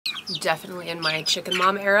definitely in my chicken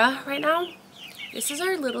mom era right now. This is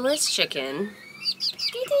our littlest chicken.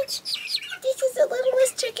 This is the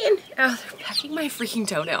littlest chicken. Oh, they're pecking my freaking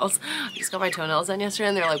toenails. I just got my toenails done yesterday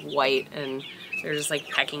and they're like white and they're just like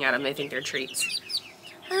pecking at them. They think they're treats.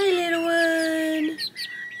 Hi, little one.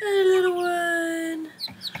 Hi, little one.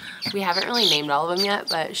 We haven't really named all of them yet,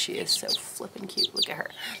 but she is so flippin' cute. Look at her.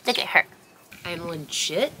 Look at her. I'm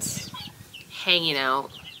legit hanging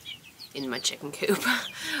out in my chicken coop.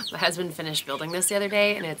 My husband finished building this the other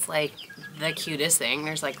day and it's like the cutest thing.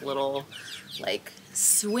 There's like little like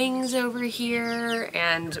swings over here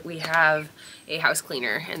and we have a house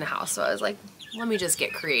cleaner in the house. So I was like, let me just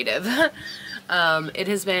get creative. It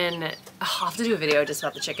has been, I'll have to do a video just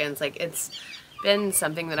about the chickens. Like it's been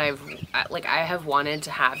something that I have wanted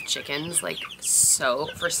to have chickens like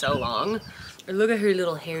for so long. And look at her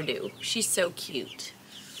little hairdo. She's so cute.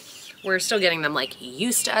 We're still getting them like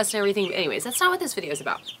used to us and everything. But anyways, that's not what this video is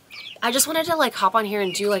about. I just wanted to like hop on here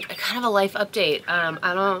and do like a kind of a life update.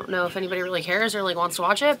 I don't know if anybody really cares or like wants to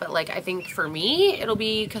watch it, but like I think for me, it'll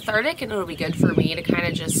be cathartic and it'll be good for me to kind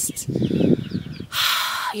of just,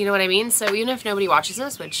 you know what I mean? So even if nobody watches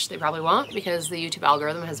this, which they probably won't because the YouTube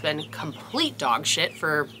algorithm has been complete dog shit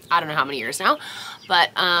for I don't know how many years now, but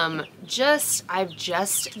I've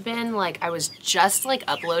just been like, I was just like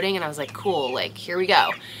uploading and I was like, cool, like here we go.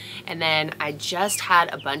 And then I just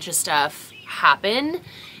had a bunch of stuff happen.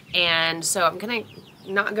 And so I'm gonna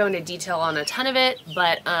not go into detail on a ton of it,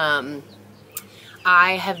 but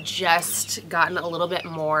I have just gotten a little bit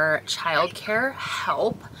more childcare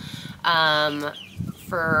help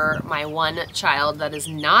for my one child that is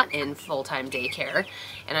not in full-time daycare.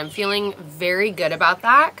 And I'm feeling very good about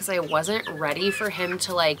that because I wasn't ready for him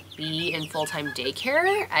to like be in full-time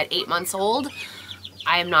daycare at 8 months old.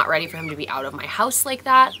 I am not ready for him to be out of my house like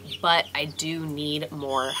that, but I do need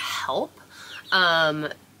more help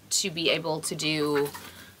to be able to do,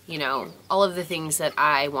 you know, all of the things that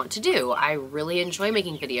I want to do. I really enjoy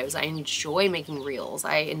making videos. I enjoy making reels.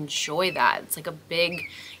 I enjoy that. It's like a big,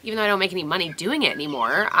 even though I don't make any money doing it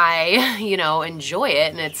anymore, I, you know, enjoy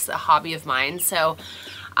it and it's a hobby of mine. So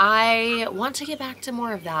I want to get back to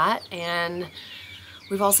more of that. And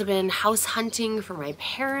we've also been house hunting for my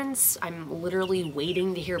parents. I'm literally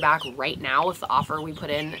waiting to hear back right now if the offer we put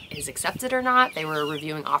in is accepted or not. They were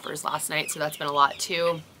reviewing offers last night, so that's been a lot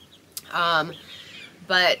too.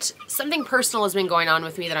 But something personal has been going on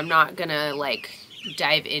with me that I'm not gonna like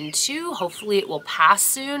dive into. Hopefully it will pass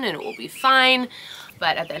soon and it will be fine.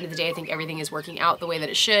 But at the end of the day, I think everything is working out the way that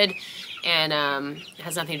it should. And it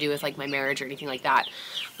has nothing to do with like my marriage or anything like that,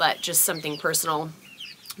 but just something personal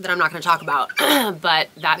that I'm not going to talk about. But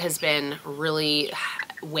that has been really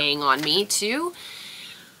weighing on me too.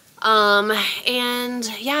 And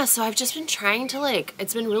yeah, so I've just been trying to like,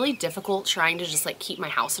 it's been really difficult trying to just like keep my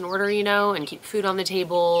house in order, you know, and keep food on the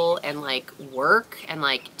table and like work and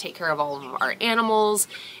like take care of all of our animals.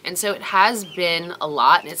 And so it has been a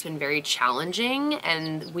lot and it's been very challenging.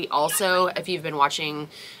 And we also, if you've been watching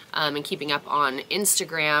and keeping up on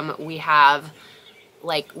Instagram, we have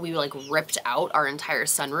we ripped out our entire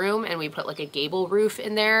sunroom and we put like a gable roof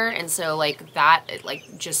in there. And so like that,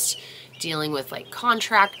 just dealing with like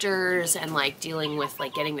contractors and like dealing with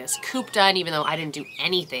like getting this coop done, even though I didn't do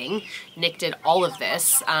anything. Nick did all of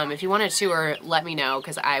this. If you want a tour, let me know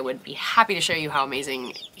because I would be happy to show you how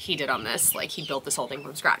amazing he did on this. Like he built this whole thing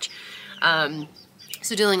from scratch.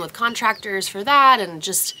 So dealing with contractors for that and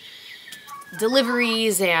just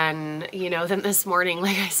deliveries and, you know, then this morning,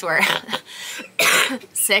 like I swear,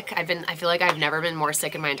 sick. I feel like I've never been more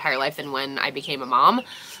sick in my entire life than when I became a mom.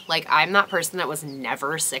 Like I'm that person that was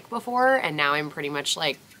never sick before and now I'm pretty much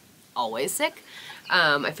like always sick.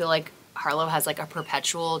 I feel like Harlow has like a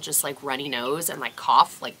perpetual just like runny nose and like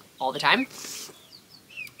cough like all the time.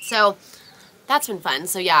 So that's been fun.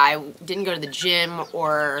 So yeah, I didn't go to the gym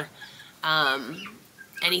or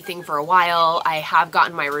anything for a while. I have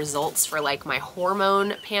gotten my results for like my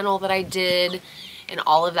hormone panel that I did and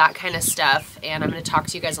all of that kind of stuff. And I'm going to talk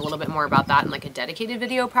to you guys a little bit more about that in like a dedicated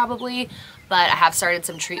video probably, but I have started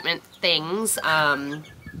some treatment things. And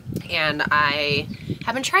I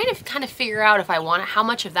have been trying to kind of figure out if I want, how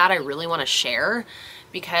much of that I really want to share,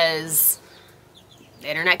 because the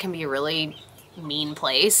internet can be a really mean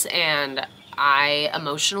place and I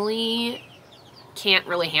emotionally can't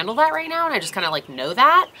really handle that right now, and I just kind of like know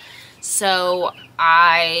that. So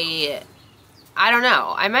I don't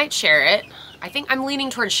know, I might share it. I think I'm leaning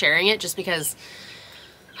towards sharing it just because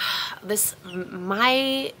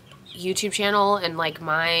my YouTube channel and like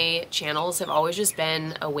my channels have always just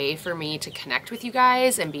been a way for me to connect with you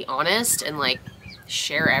guys and be honest and like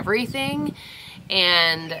share everything.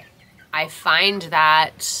 And I find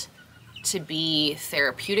that to be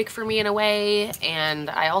therapeutic for me in a way, and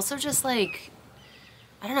I also just like,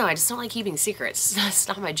 I don't know, I just don't like keeping secrets. It's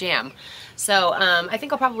not my jam. So I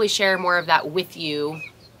think I'll probably share more of that with you.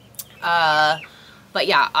 But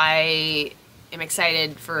yeah, I am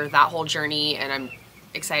excited for that whole journey, and I'm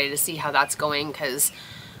excited to see how that's going, because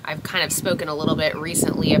I've kind of spoken a little bit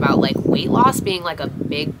recently about like weight loss being like a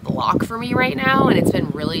big block for me right now, and it's been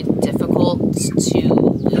really difficult to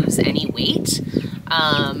lose any weight.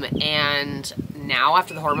 And now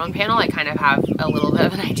after the hormone panel, I kind of have a little bit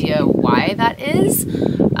of an idea why that is.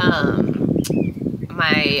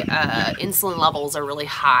 My insulin levels are really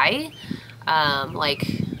high.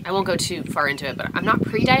 Like, I won't go too far into it, but I'm not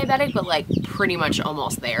pre-diabetic, but like pretty much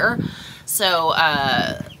almost there. So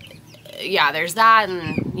yeah, there's that,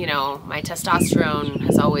 and you know, my testosterone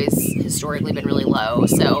has always historically been really low.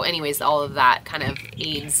 So anyways, all of that kind of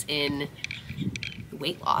aids in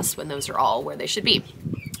weight loss when those are all where they should be.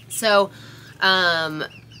 So so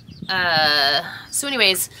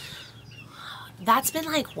anyways, that's been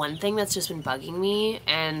like one thing that's just been bugging me.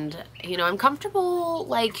 And you know, I'm comfortable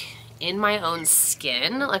like in my own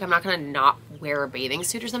skin. Like, I'm not gonna not wear a bathing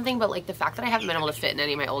suit or something, but like the fact that I haven't been able to fit in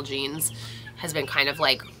any of my old jeans has been kind of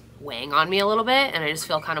like weighing on me a little bit, and I just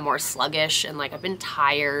feel kind of more sluggish, and like I've been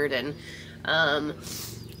tired. And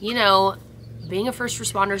you know, being a first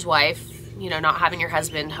responder's wife, you know, not having your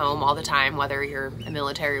husband home all the time, whether you're a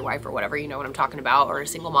military wife or whatever, you know what I'm talking about, or a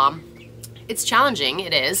single mom, it's challenging.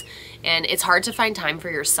 It is. And it's hard to find time for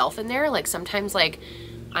yourself in there. Like, sometimes like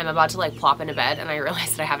I'm about to like plop into bed and I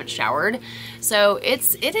realize that I haven't showered. So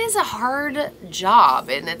it is a hard job,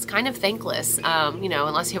 and it's kind of thankless, you know,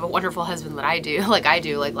 unless you have a wonderful husband that I do. Like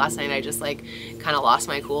last night I just like kind of lost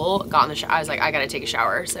my cool, got in the shower. I was like, I gotta take a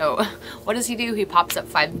shower. So what does he do? He pops up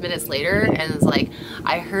 5 minutes later and is like,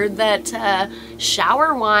 I heard that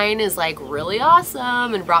shower wine is like really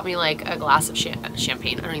awesome, and brought me like a glass of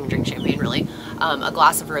champagne. I don't even drink champagne really. A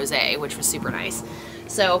glass of rosé, which was super nice.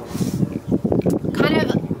 So kind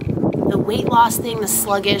of the weight loss thing, the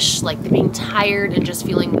sluggish, like the being tired and just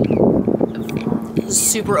feeling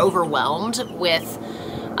super overwhelmed with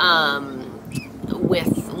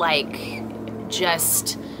like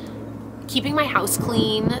just keeping my house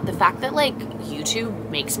clean. The fact that like YouTube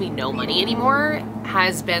makes me no money anymore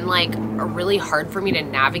has been like really hard for me to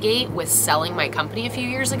navigate with selling my company a few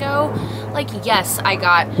years ago. Like, yes, I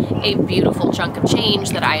got a beautiful chunk of change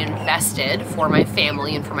that I invested for my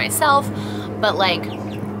family and for myself, but like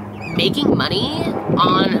making money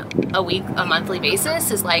on a monthly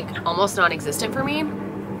basis is like almost non-existent for me.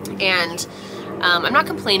 And I'm not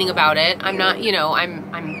complaining about it. I'm not, you know,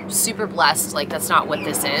 I'm super blessed. Like, that's not what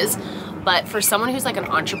this is. But for someone who's like an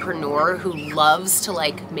entrepreneur who loves to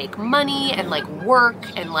like make money and like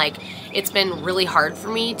work, and like, it's been really hard for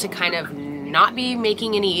me to kind of not be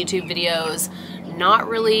making any YouTube videos, not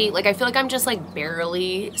really, like, I feel like I'm just like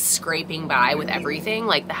barely scraping by with everything.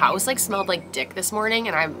 Like, the house like smelled like dick this morning,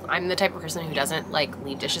 and I'm the type of person who doesn't like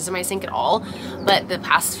leave dishes in my sink at all. But the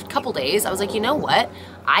past couple days I was like, you know what?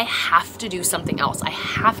 I have to do something else. I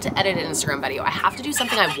have to edit an Instagram video. I have to do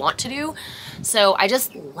something I want to do. So I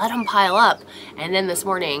just let them pile up. And then this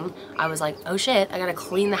morning I was like, oh shit, I gotta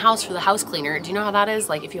clean the house for the house cleaner. Do you know how that is?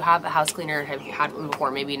 Like, if you have a house cleaner, have you had one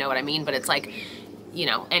before, maybe you know what I mean, but it's like, you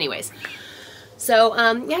know, anyways. So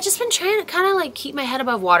yeah, just been trying to kind of like keep my head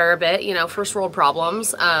above water a bit, you know, first world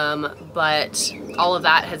problems. But all of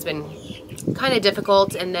that has been kind of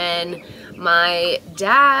difficult. And then my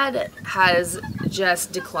dad has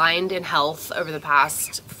just declined in health over the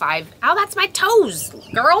past ow, that's my toes,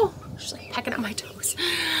 girl. She's like pecking at my toes.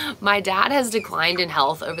 My dad has declined in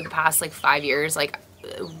health over the past like 5 years. Like,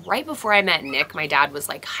 right before I met Nick, my dad was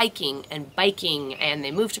like hiking and biking, and they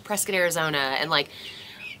moved to Prescott, Arizona, and like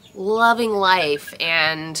loving life.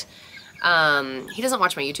 And he doesn't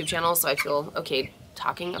watch my YouTube channel, so I feel okay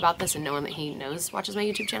talking about this and knowing that he watches my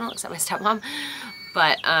YouTube channel, except my stepmom.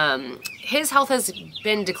 But his health has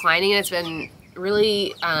been declining, and it's been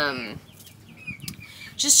really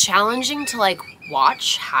just challenging to like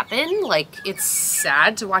watch happen. Like, it's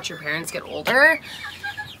sad to watch your parents get older.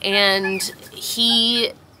 And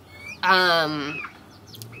he got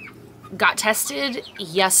tested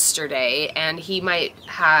yesterday, and he might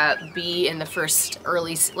be in the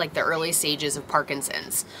early stages of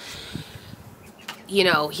Parkinson's. You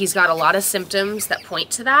know, he's got a lot of symptoms that point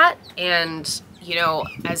to that. And, you know,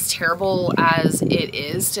 as terrible as it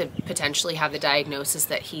is to potentially have the diagnosis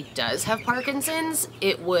that he does have Parkinson's,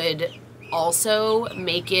 it would also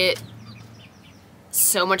make it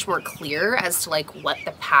so much more clear as to like what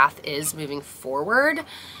the path is moving forward.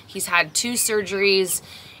 He's had 2 surgeries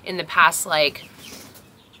in the past like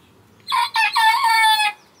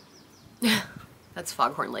That's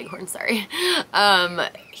foghorn leghorn, sorry.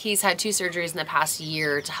 He's had 2 surgeries in the past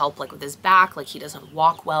year to help like with his back. Like he doesn't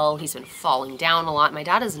walk well. He's been falling down a lot. My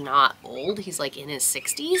dad is not old. He's like in his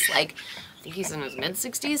 60s. Like I think he's in his mid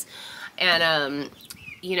 60s. And,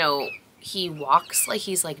 you know, he walks like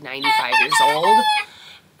he's like 95 years old.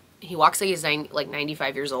 He walks like he's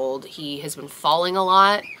 95 years old. He has been falling a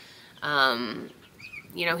lot.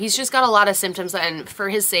 You know, he's just got a lot of symptoms, and for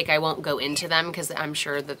his sake, I won't go into them because I'm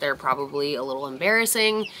sure that they're probably a little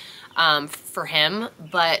embarrassing for him,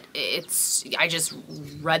 but I just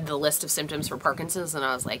read the list of symptoms for Parkinson's and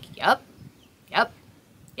I was like, yep, yep,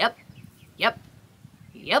 yep, yep,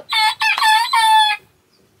 yep,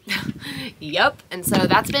 yep. And so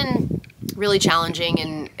that's been really challenging,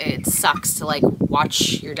 and it sucks to like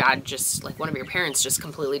watch your dad just like one of your parents just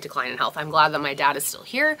completely decline in health. I'm glad that my dad is still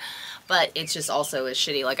here, but it's just also is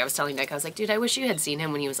shitty. Like I was telling Nick, I was like, dude, I wish you had seen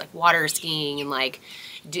him when he was like water skiing and like,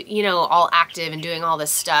 you know, all active and doing all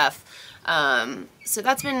this stuff. So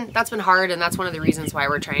that's been hard, and that's one of the reasons why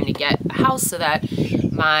we're trying to get a house so that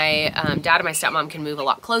my dad and my stepmom can move a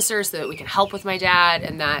lot closer so that we can help with my dad,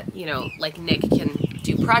 and that, you know, like Nick can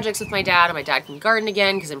do projects with my dad and my dad can garden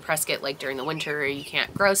again, because in Prescott, like during the winter, you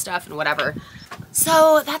can't grow stuff and whatever.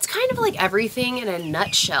 So that's kind of like everything in a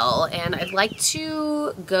nutshell, and I'd like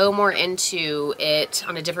to go more into it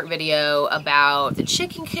on a different video about the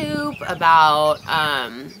chicken coop, about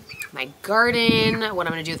my garden, what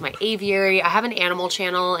I'm gonna do with my aviary. I have an animal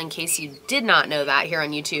channel, in case you did not know that, here on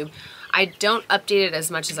YouTube. I don't update it as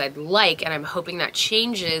much as I'd like, and I'm hoping that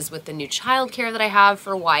changes with the new childcare that I have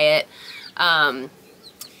for Wyatt.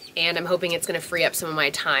 And I'm hoping it's gonna free up some of my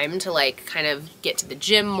time to like kind of get to the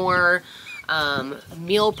gym more,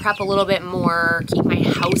 meal prep a little bit more, keep my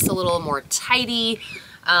house a little more tidy.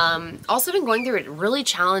 Also been going through a really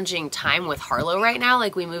challenging time with Harlow right now.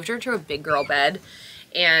 Like we moved her to a big girl bed,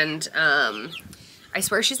 and I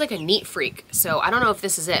swear she's like a neat freak. So I don't know if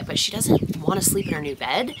this is it, but she doesn't want to sleep in her new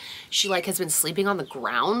bed. She like has been sleeping on the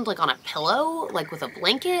ground, like on a pillow, like with a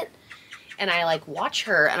blanket. And I like watch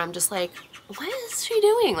her and I'm just like, what is she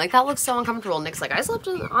doing? Like that looks so uncomfortable. Nick's like, I slept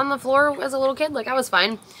on the floor as a little kid. Like I was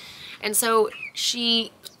fine. And so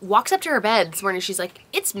she walks up to her bed this morning. She's like,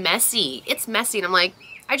 it's messy. It's messy. And I'm like,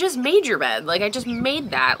 I just made your bed. Like I just made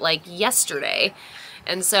that like yesterday.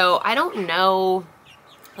 And so I don't know,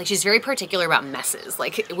 like she's very particular about messes,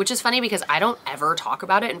 like, which is funny because I don't ever talk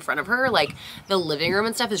about it in front of her. Like the living room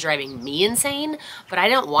and stuff is driving me insane, but I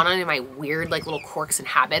don't want any of my weird like little quirks and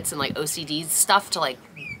habits and like OCD stuff to like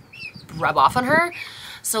rub off on her.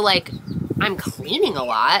 So like I'm cleaning a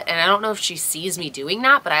lot, and I don't know if she sees me doing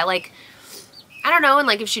that, but I don't know. And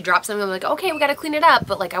like if she drops something, I'm like, okay, we got to clean it up.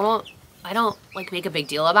 But like I don't like make a big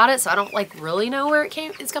deal about it, so I don't like really know where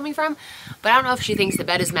it's coming from. But I don't know if she thinks the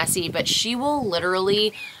bed is messy, but she will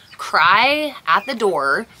literally cry at the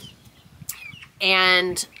door,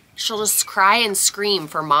 and she'll just cry and scream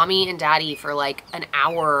for mommy and daddy for like an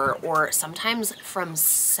hour, or sometimes from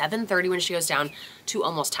 7:30 when she goes down to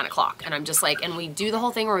almost 10 o'clock. And I'm just like, and we do the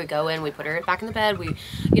whole thing where we go in, we put her back in the bed, we,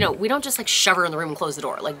 you know, we don't just like shove her in the room and close the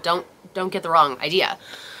door. Like don't get the wrong idea.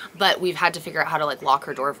 But we've had to figure out how to like lock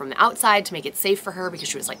her door from the outside to make it safe for her, because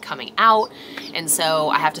she was like coming out. And so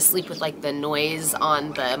I have to sleep with like the noise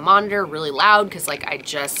on the monitor really loud, because like I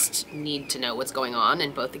just need to know what's going on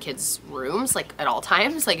in both the kids' rooms like at all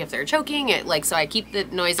times. Like if they're choking, so I keep the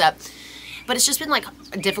noise up. But it's just been like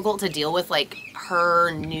difficult to deal with like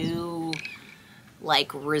her new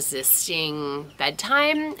like resisting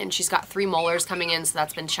bedtime, and she's got 3 molars coming in, so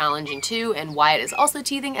that's been challenging too. And Wyatt is also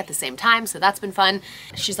teething at the same time, so that's been fun.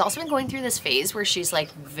 She's also been going through this phase where she's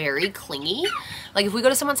like very clingy. Like if we go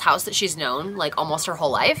to someone's house that she's known like almost her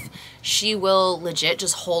whole life, she will legit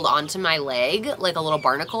just hold on to my leg like a little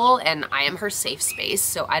barnacle, and I am her safe space,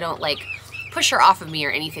 so I don't like push her off of me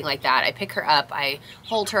or anything like that. I pick her up, I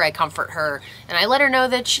hold her, I comfort her, and I let her know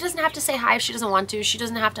that she doesn't have to say hi if she doesn't want to. She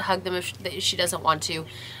doesn't have to hug them if she doesn't want to,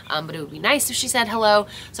 but it would be nice if she said hello.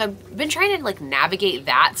 So I've been trying to like navigate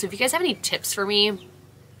that. So if you guys have any tips for me,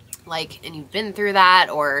 like, and you've been through that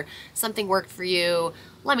or something worked for you,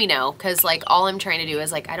 let me know, because like all I'm trying to do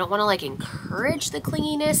is like, I don't want to like encourage the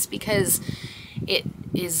clinginess, because it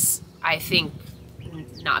is, I think,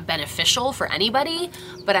 not beneficial for anybody,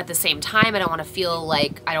 but at the same time I don't want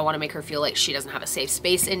to make her feel like she doesn't have a safe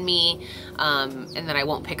space in me, and then I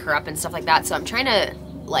won't pick her up and stuff like that. So I'm trying to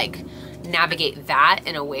like navigate that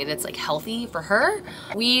in a way that's like healthy for her.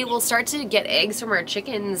 We will start to get eggs from our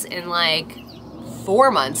chickens in like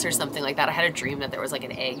 4 months or something like that. I had a dream that there was like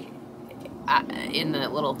an egg in the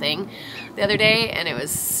little thing the other day, and it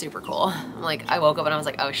was super cool. Like I woke up and I was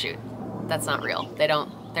like, oh shoot, that's not real. They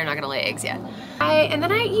don't they're not gonna lay eggs yet. And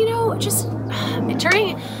then you know, just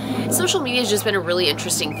social media has just been a really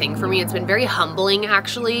interesting thing for me. It's been very humbling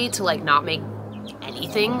actually to like not make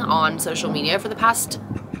anything on social media for the past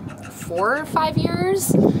 4 or 5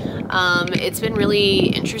 years. It's been really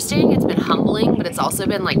interesting. It's been humbling, but it's also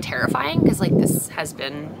been like terrifying because like this has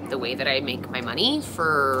been the way that I make my money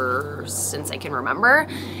since I can remember.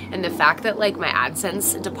 And the fact that like my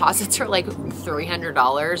AdSense deposits are like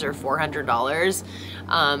 $300 or $400.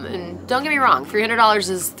 And don't get me wrong, $300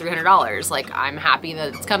 is $300. Like I'm happy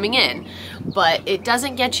that it's coming in, but it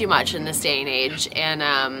doesn't get you much in this day and age.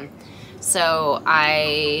 And, so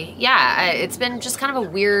it's been just kind of a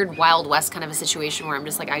weird Wild West kind of a situation where I'm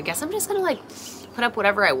just like, I guess I'm just gonna like put up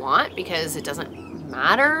whatever I want because it doesn't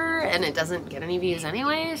matter and it doesn't get any views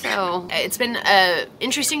anyway. So it's been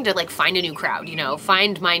interesting to like find a new crowd, you know,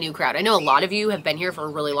 find my new crowd. I know a lot of you have been here for a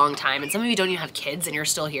really long time and some of you don't even have kids and you're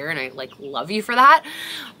still here and I like love you for that.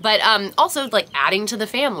 But also like adding to the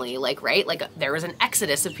family, like, right? Like there was an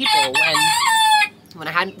exodus of people when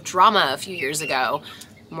I had drama a few years ago.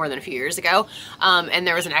 More than a few years ago. And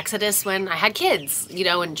there was an exodus when I had kids, you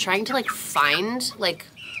know, and trying to like find like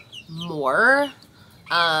more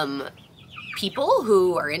people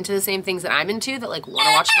who are into the same things that I'm into that like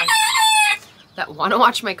want to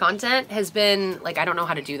watch my content has been like, I don't know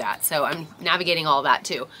how to do that. So I'm navigating all of that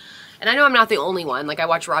too. And I know I'm not the only one. Like I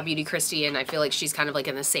watch Raw Beauty Christy and I feel like she's kind of like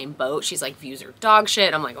in the same boat. She's like, views are dog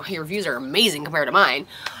shit. I'm like, oh, your views are amazing compared to mine.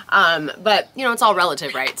 But you know, it's all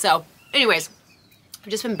relative, right? So anyways, I've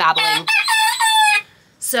just been babbling.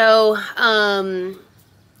 So,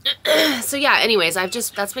 so yeah, anyways,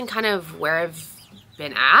 that's been kind of where I've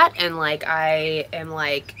been at. And like, I am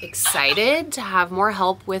like excited to have more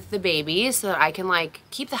help with the baby so that I can like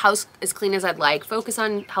keep the house as clean as I'd like, focus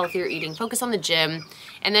on healthier eating, focus on the gym,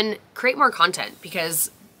 and then create more content because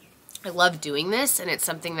I love doing this and it's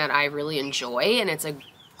something that I really enjoy and it's a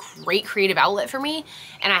great creative outlet for me,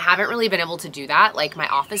 and I haven't really been able to do that. Like my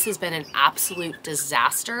office has been an absolute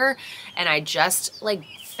disaster and I just like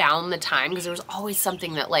found the time because there was always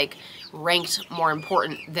something that like ranked more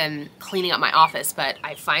important than cleaning up my office. But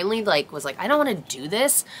I finally like was like, I don't want to do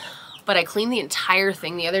this, but I cleaned the entire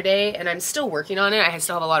thing the other day and I'm still working on it. I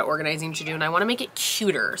still have a lot of organizing to do and I want to make it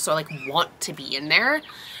cuter. So I like want to be in there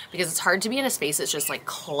because it's hard to be in a space that's just like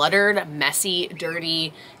cluttered, messy,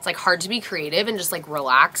 dirty. It's like hard to be creative and just like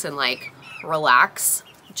relax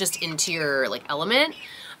just into your like element.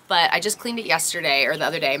 But I just cleaned it yesterday or the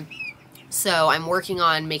other day. So I'm working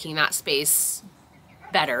on making that space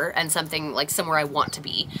better and something like somewhere I want to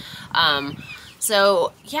be.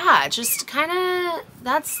 So yeah, just kind of,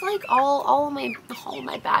 that's like all of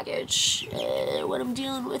my baggage, what I'm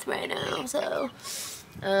dealing with right now. So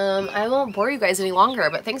I won't bore you guys any longer,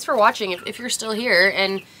 but thanks for watching if you're still here.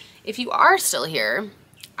 And if you are still here,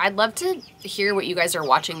 I'd love to hear what you guys are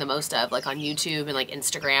watching the most of, like on YouTube and like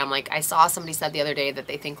Instagram. Like I saw somebody said the other day that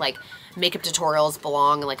they think like makeup tutorials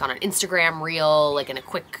belong like on an Instagram reel, like in a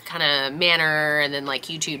quick kind of manner. And then like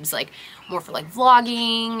YouTube's like more for like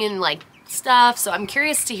vlogging and like stuff. So I'm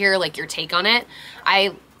curious to hear like your take on it.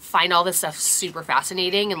 I find all this stuff super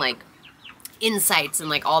fascinating and like insights and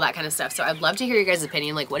like all that kind of stuff. So I'd love to hear your guys'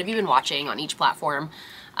 opinion. Like what have you been watching on each platform?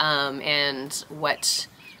 And what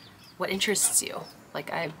interests you? Like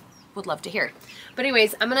I would love to hear. But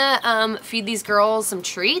anyways, I'm gonna feed these girls some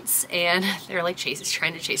treats and they're like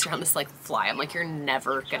trying to chase around this like fly. I'm like, you're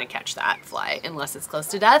never gonna catch that fly unless it's close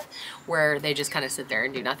to death, where they just kind of sit there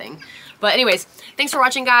and do nothing. But anyways, thanks for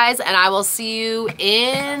watching guys, and I will see you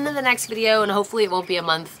in the next video, and hopefully it won't be a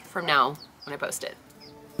month from now when I post it.